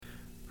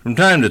From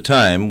time to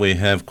time, we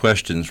have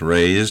questions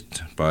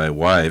raised by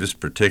wives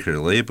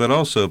particularly, but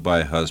also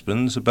by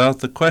husbands,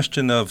 about the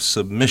question of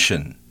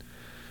submission.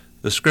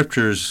 The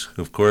Scriptures,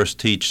 of course,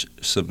 teach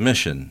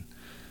submission.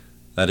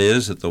 That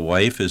is, that the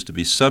wife is to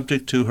be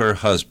subject to her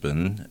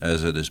husband,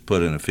 as it is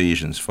put in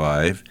Ephesians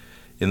 5,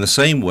 in the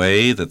same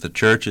way that the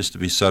church is to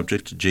be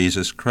subject to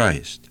Jesus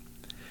Christ.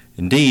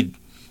 Indeed,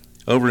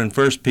 over in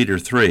 1 Peter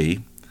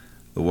 3,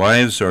 the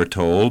wives are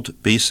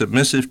told, "Be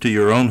submissive to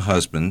your own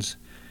husbands,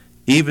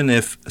 even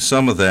if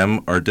some of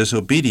them are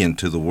disobedient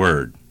to the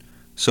word,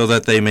 so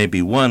that they may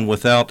be won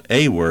without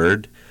a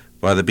word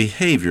by the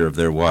behavior of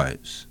their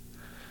wives."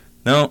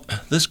 Now,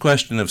 this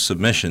question of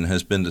submission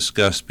has been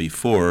discussed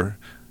before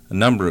a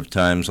number of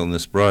times on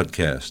this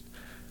broadcast.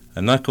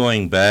 I'm not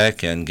going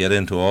back and get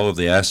into all of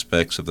the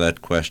aspects of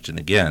that question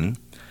again,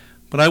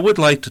 but I would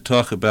like to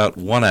talk about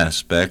one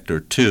aspect or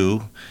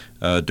two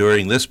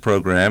during this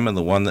program and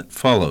the one that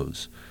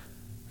follows.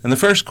 And the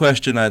first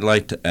question I'd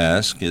like to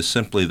ask is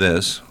simply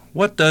this: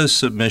 what does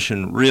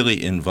submission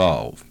really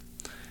involve?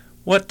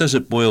 What does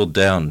it boil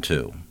down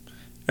to?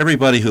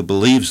 Everybody who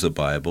believes the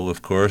Bible,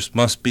 of course,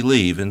 must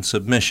believe in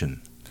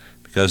submission,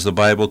 because the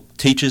Bible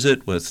teaches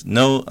it with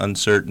no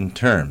uncertain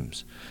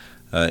terms.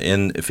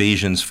 In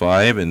Ephesians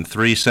 5, in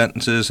 3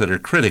 sentences that are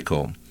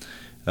critical,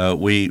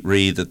 we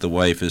read that the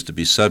wife is to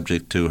be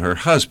subject to her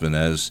husband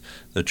as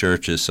the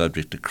church is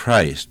subject to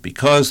Christ,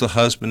 because the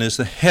husband is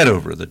the head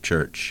over the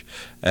church,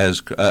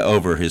 as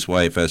over his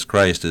wife, as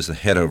Christ is the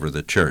head over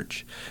the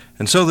church.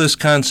 And so this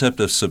concept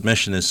of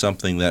submission is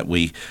something that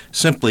we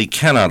simply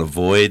cannot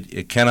avoid.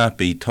 It cannot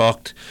be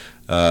talked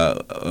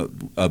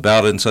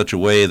about in such a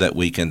way that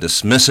we can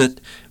dismiss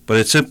it, but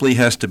it simply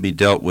has to be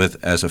dealt with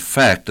as a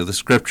fact of the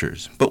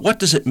Scriptures. But what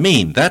does it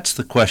mean? That's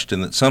the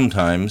question that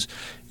sometimes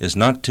is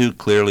not too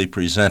clearly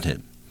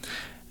presented.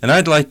 And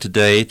I'd like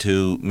today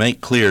to make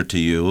clear to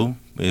you,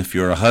 if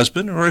you're a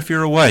husband or if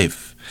you're a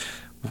wife,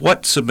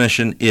 what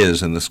submission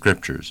is in the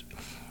Scriptures.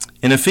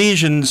 In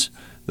Ephesians,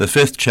 the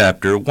 5th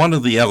chapter, one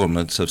of the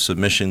elements of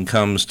submission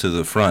comes to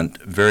the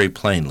front very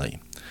plainly.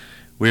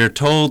 We are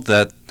told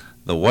that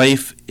the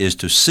wife is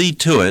to see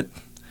to it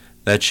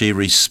that she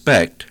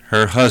respect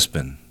her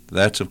husband.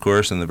 That's, of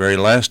course, in the very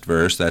last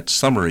verse, that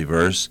summary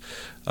verse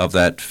of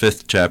that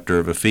 5th chapter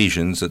of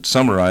Ephesians that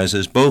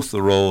summarizes both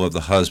the role of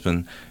the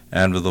husband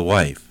and of the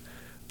wife.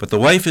 But the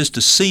wife is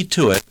to see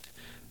to it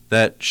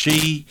that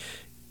she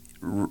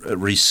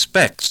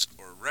respects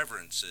or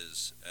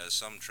reverences, as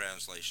some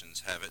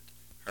translations have it,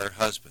 her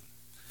husband.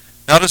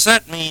 Now, does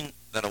that mean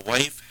that a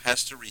wife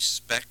has to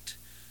respect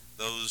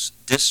those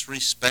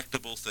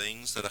disrespectable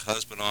things that a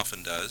husband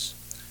often does?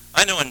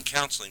 I know in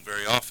counseling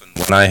very often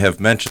when I have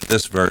mentioned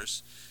this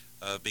verse,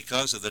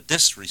 because of the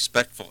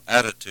disrespectful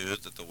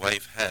attitude that the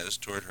wife has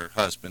toward her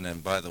husband,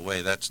 and by the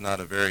way, that's not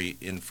a very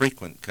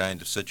infrequent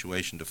kind of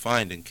situation to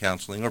find in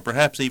counseling, or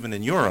perhaps even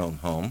in your own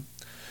home.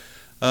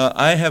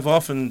 I have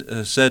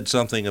often said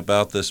something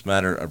about this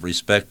matter of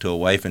respect to a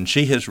wife, and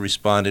she has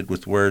responded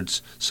with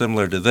words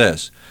similar to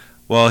this: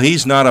 "Well,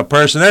 he's not a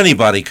person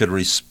anybody could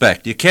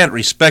respect. You can't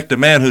respect a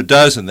man who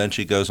does," and then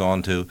she goes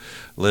on to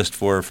list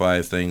 4 or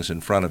 5 things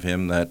in front of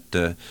him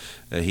that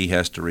he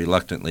has to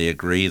reluctantly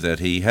agree that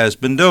he has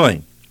been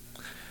doing.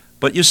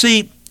 But you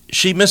see,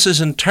 she misses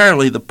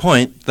entirely the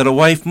point that a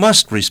wife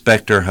must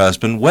respect her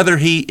husband, whether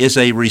he is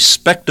a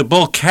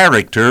respectable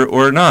character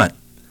or not.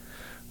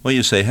 Well,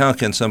 you say, how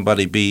can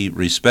somebody be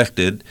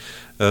respected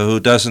who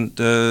doesn't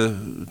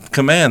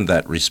command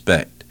that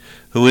respect,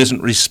 who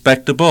isn't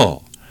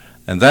respectable?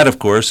 And that, of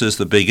course, is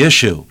the big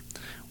issue.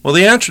 Well,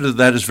 the answer to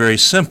that is very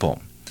simple.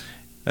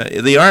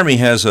 The Army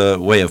has a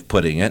way of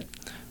putting it.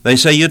 They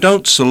say you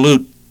don't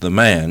salute the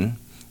man,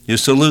 you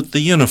salute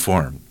the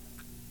uniform.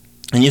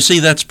 And you see,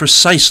 that's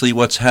precisely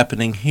what's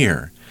happening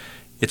here.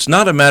 It's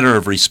not a matter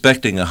of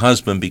respecting a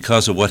husband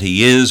because of what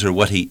he is or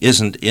what he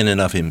isn't in and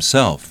of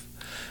himself,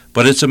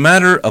 but it's a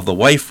matter of the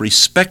wife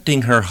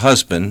respecting her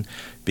husband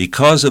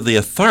because of the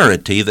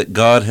authority that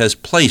God has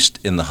placed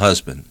in the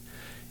husband.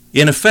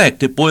 In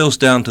effect, it boils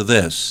down to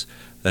this,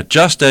 that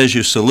just as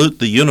you salute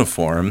the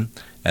uniform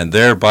and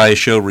thereby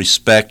show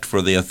respect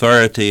for the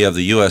authority of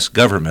the U.S.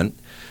 government,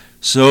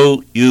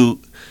 so you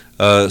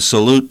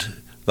salute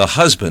the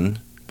husband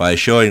by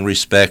showing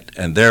respect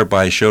and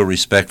thereby show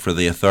respect for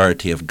the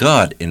authority of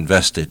God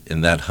invested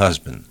in that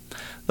husband.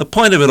 The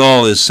point of it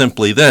all is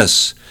simply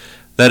this,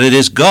 that it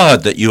is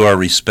God that you are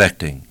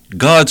respecting,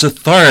 God's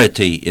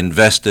authority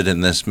invested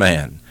in this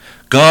man,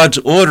 God's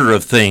order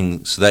of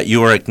things that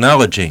you are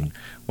acknowledging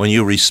when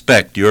you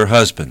respect your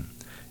husband.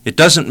 It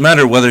doesn't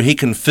matter whether he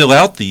can fill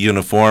out the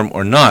uniform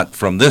or not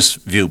from this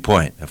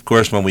viewpoint. Of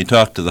course, when we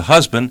talk to the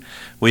husband,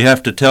 we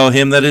have to tell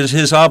him that it is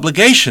his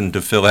obligation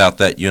to fill out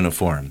that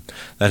uniform,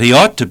 that he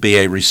ought to be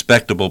a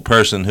respectable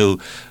person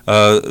whom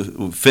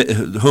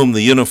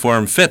the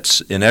uniform fits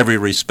in every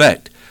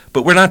respect.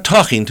 But we're not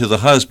talking to the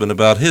husband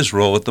about his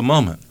role at the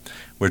moment.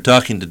 We're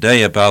talking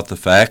today about the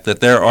fact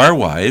that there are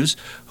wives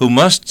who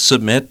must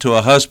submit to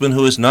a husband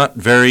who is not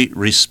very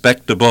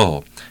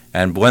respectable.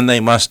 And when they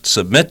must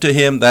submit to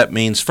him, that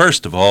means,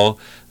 first of all,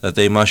 that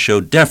they must show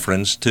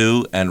deference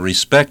to and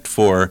respect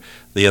for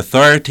the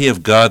authority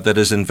of God that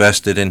is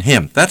invested in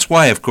him. That's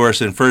why, of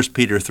course, in 1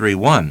 Peter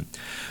 3:1,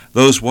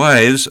 those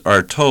wives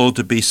are told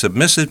to be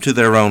submissive to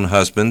their own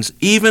husbands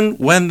even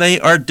when they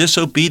are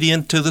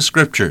disobedient to the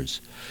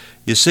Scriptures.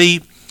 You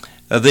see,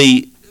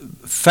 the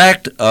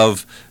fact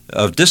of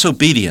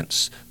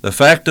disobedience, the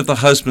fact of the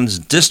husband's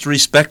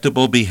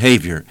disrespectable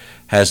behavior,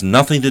 has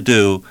nothing to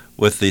do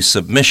with the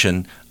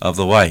submission of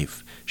the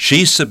wife.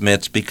 She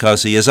submits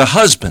because he is a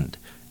husband,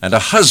 and a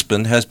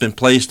husband has been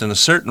placed in a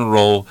certain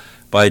role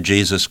by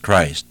Jesus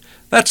Christ.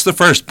 That's the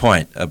first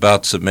point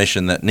about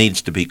submission that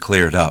needs to be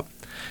cleared up.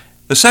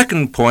 The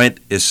second point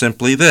is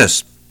simply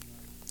this: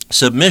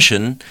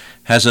 submission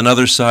has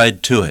another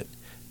side to it,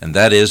 and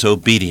that is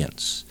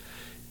obedience.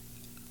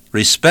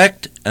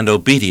 Respect and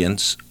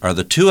obedience are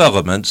the two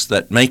elements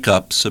that make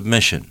up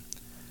submission.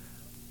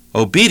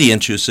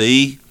 Obedience, you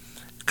see,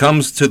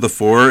 comes to the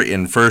fore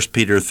in 1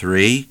 Peter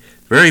 3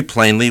 very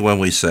plainly when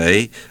we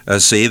see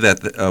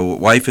that a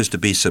wife is to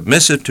be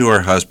submissive to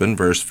her husband,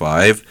 verse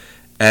 5,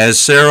 as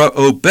Sarah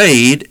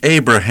obeyed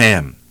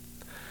Abraham.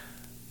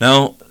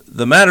 Now,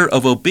 the matter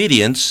of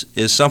obedience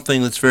is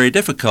something that's very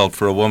difficult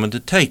for a woman to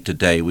take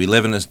today. We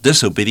live in a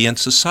disobedient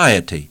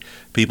society.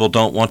 People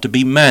don't want to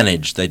be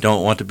managed. They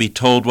don't want to be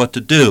told what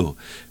to do.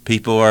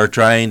 People are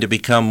trying to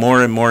become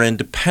more and more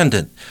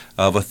independent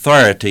of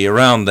authority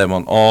around them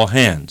on all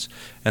hands.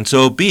 And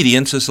so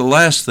obedience is the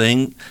last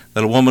thing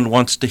that a woman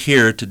wants to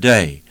hear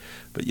today.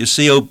 But you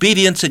see,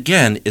 obedience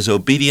again is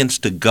obedience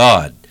to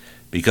God,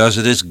 because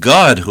it is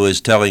God who is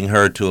telling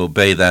her to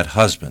obey that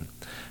husband.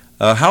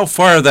 How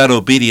far that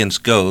obedience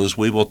goes,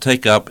 we will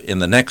take up in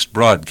the next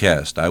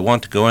broadcast. I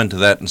want to go into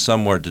that in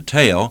some more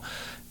detail,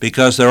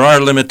 because there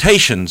are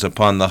limitations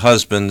upon the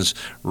husband's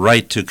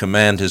right to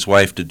command his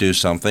wife to do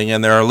something,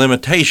 and there are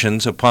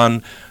limitations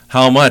upon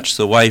how much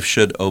the wife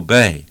should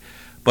obey.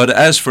 But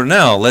as for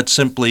now, let's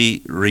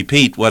simply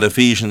repeat what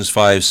Ephesians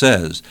 5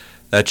 says,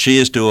 that she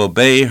is to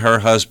obey her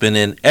husband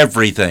in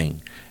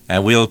everything.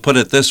 And we'll put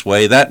it this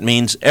way: that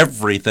means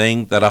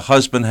everything that a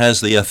husband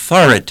has the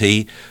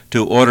authority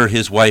to order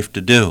his wife to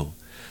do.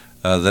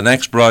 The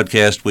next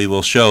broadcast we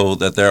will show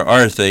that there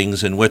are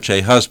things in which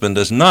a husband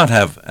does not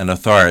have an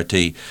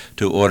authority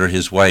to order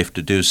his wife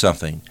to do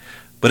something.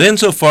 But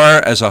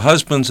insofar as a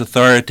husband's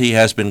authority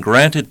has been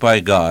granted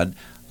by God,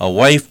 a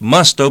wife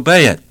must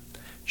obey it.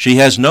 She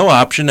has no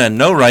option and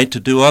no right to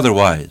do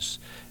otherwise.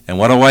 And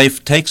when a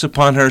wife takes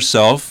upon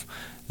herself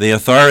the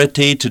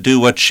authority to do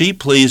what she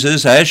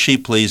pleases, as she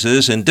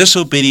pleases, in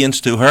disobedience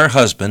to her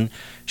husband,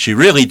 she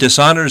really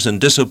dishonors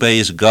and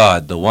disobeys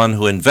God, the one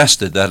who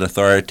invested that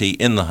authority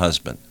in the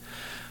husband.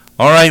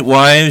 All right,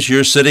 wives,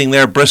 you're sitting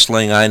there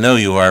bristling, I know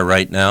you are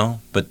right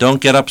now, but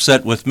don't get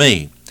upset with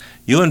me.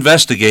 You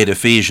investigate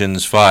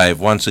Ephesians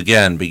 5 once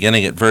again,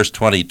 beginning at verse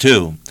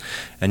 22,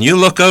 and you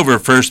look over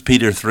 1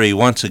 Peter 3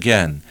 once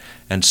again,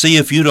 and see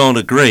if you don't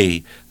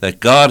agree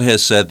that God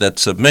has said that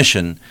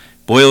submission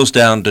boils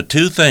down to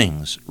two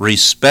things: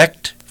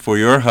 respect for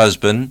your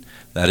husband,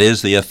 that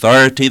is, the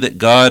authority that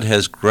God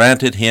has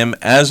granted him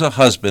as a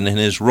husband in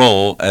his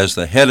role as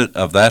the head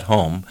of that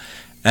home,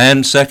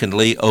 and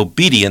secondly,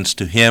 obedience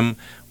to him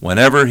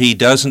whenever he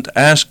doesn't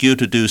ask you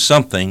to do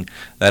something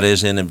that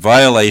is in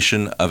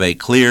violation of a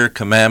clear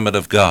commandment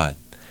of God.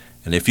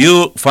 And if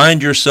you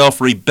find yourself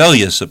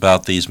rebellious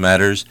about these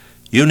matters,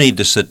 you need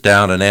to sit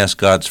down and ask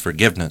God's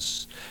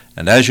forgiveness.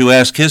 And as you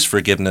ask his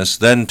forgiveness,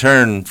 then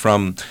turn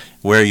from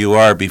where you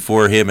are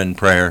before him in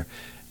prayer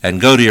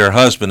and go to your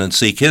husband and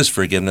seek his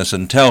forgiveness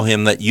and tell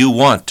him that you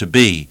want to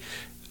be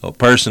a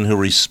person who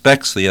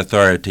respects the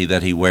authority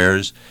that he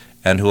wears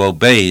and who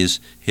obeys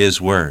his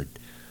word.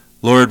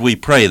 Lord, we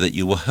pray that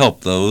you will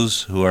help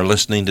those who are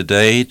listening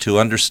today to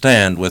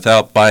understand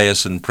without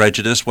bias and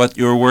prejudice what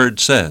your word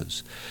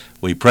says.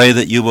 We pray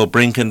that you will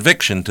bring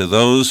conviction to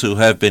those who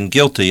have been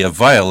guilty of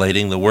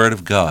violating the word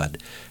of God.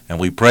 And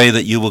we pray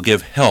that you will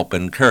give help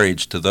and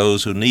courage to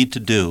those who need to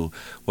do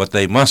what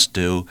they must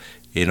do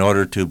in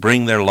order to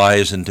bring their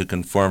lives into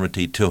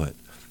conformity to it.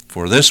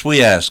 For this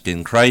we ask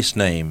in Christ's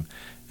name,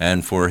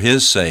 and for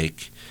his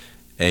sake,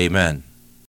 amen.